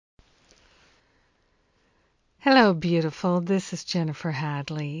Hello, beautiful. This is Jennifer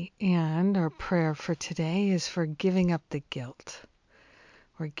Hadley, and our prayer for today is for giving up the guilt.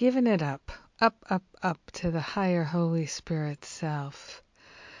 We're giving it up, up to the higher Holy Spirit self.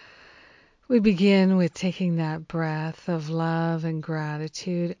 We begin with taking that breath of love and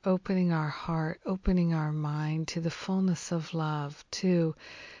gratitude, opening our heart, opening our mind to the fullness of love, to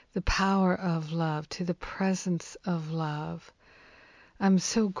the power of love, to the presence of love. I'm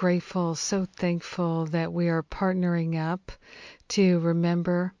so grateful, so thankful that we are partnering up to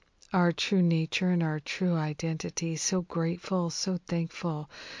remember our true nature and our true identity. So grateful, so thankful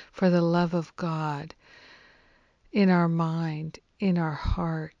for the love of God in our mind, in our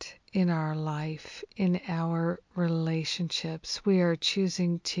heart, in our life, in our relationships. We are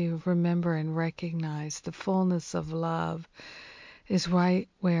choosing to remember and recognize the fullness of love is right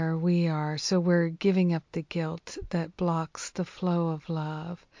where we are. So we're giving up the guilt that blocks the flow of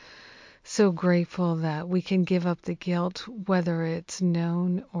love. So grateful that we can give up the guilt, whether it's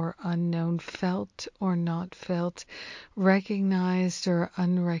known or unknown, felt or not felt, recognized or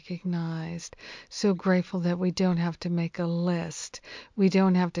unrecognized. So grateful that we don't have to make a list. We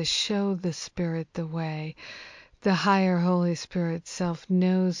don't have to show the Spirit the way. The higher Holy Spirit self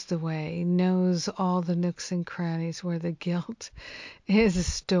knows the way, knows all the nooks and crannies where the guilt is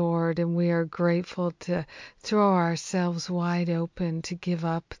stored, and we are grateful to throw ourselves wide open to give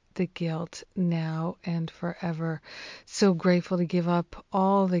up the guilt now and forever. So grateful to give up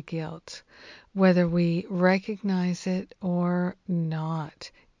all the guilt, whether we recognize it or not.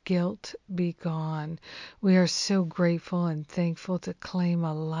 Guilt be gone. We are so grateful and thankful to claim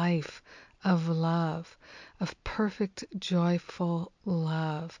a life of love, of perfect, joyful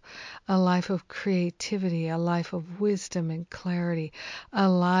love, a life of creativity, a life of wisdom and clarity, a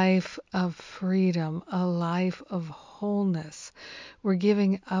life of freedom, a life of wholeness. We're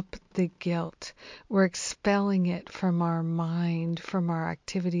giving up the guilt. We're expelling it from our mind, from our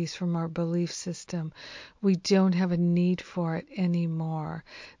activities, from our belief system. We don't have a need for it anymore.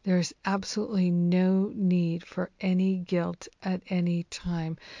 There's absolutely no need for any guilt at any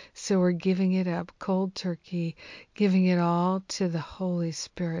time. So we're giving it up cold turkey, giving it all to the Holy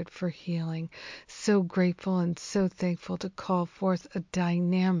Spirit for healing. So grateful and so thankful to call forth a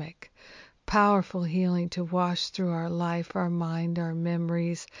dynamic, powerful healing to wash through our life, our mind, our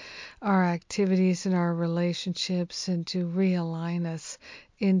memories, our activities, and our relationships, and to realign us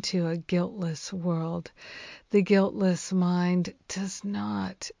into a guiltless world. The guiltless mind does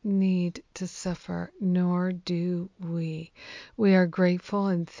not need to suffer, nor do we. We are grateful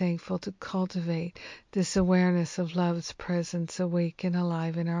and thankful to cultivate this awareness of love's presence awake and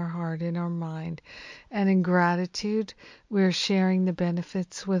alive in our heart, in our mind. And in gratitude, we're sharing the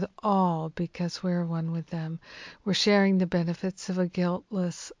benefits with all because we're one with them. We're sharing the benefits of a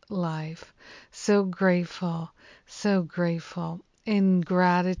guiltless life. So grateful, so grateful. In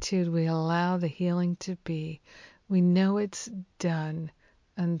gratitude, we allow the healing to be. We know it's done,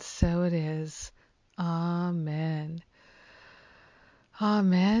 and so it is. Amen.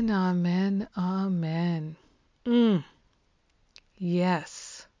 Amen, amen, amen.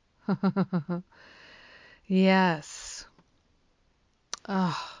 Yes. Yes.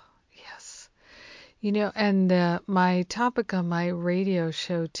 Oh, yes. And my topic on my radio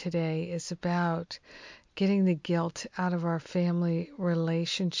show today is about getting the guilt out of our family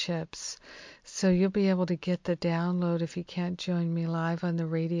relationships. So you'll be able to get the download if you can't join me live on the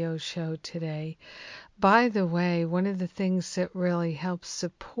radio show today. By the way, one of the things that really helps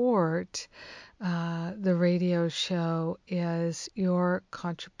support the radio show is your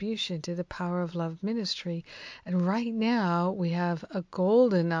contribution to the Power of Love Ministry. And right now we have a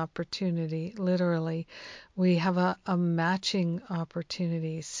golden opportunity, literally. We have a matching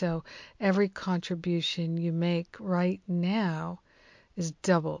opportunity. So every contribution you make right now is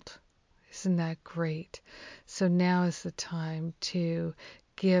doubled. Isn't that great? So now is the time to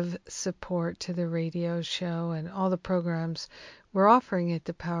give support to the radio show and all the programs we're offering at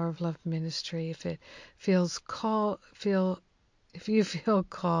the Power of Love Ministry. If you feel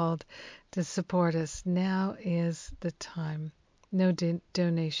called to support us, now is the time. No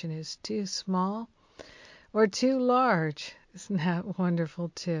donation is too small or too large. Isn't that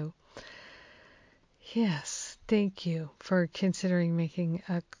wonderful too? Yes, thank you for considering making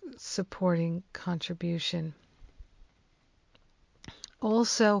a supporting contribution.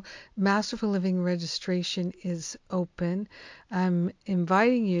 Also, Masterful Living registration is open. I'm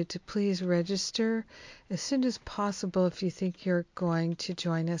inviting you to please register as soon as possible if you think you're going to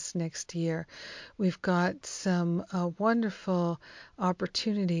join us next year. We've got some wonderful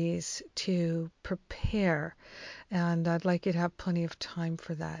opportunities to prepare, and I'd like you to have plenty of time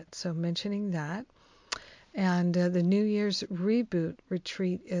for that. So mentioning that. And the New Year's Reboot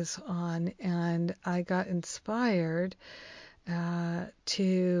retreat is on, and I got inspired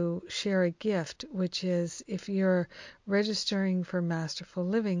to share a gift, which is if you're registering for Masterful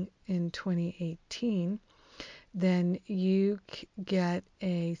Living in 2018, then you get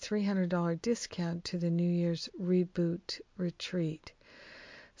a $300 discount to the New Year's Reboot retreat.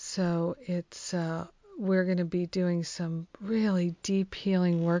 So we're going to be doing some really deep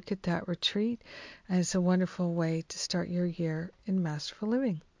healing work at that retreat, and it's a wonderful way to start your year in Masterful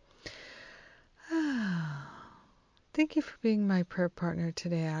Living. Thank you for being my prayer partner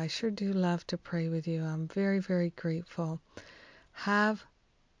today. I sure do love to pray with you. I'm very, very grateful. Have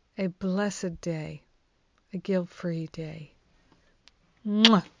a blessed day, a guilt-free day.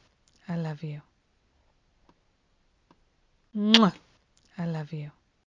 Mwah! I love you. Mwah! I love you.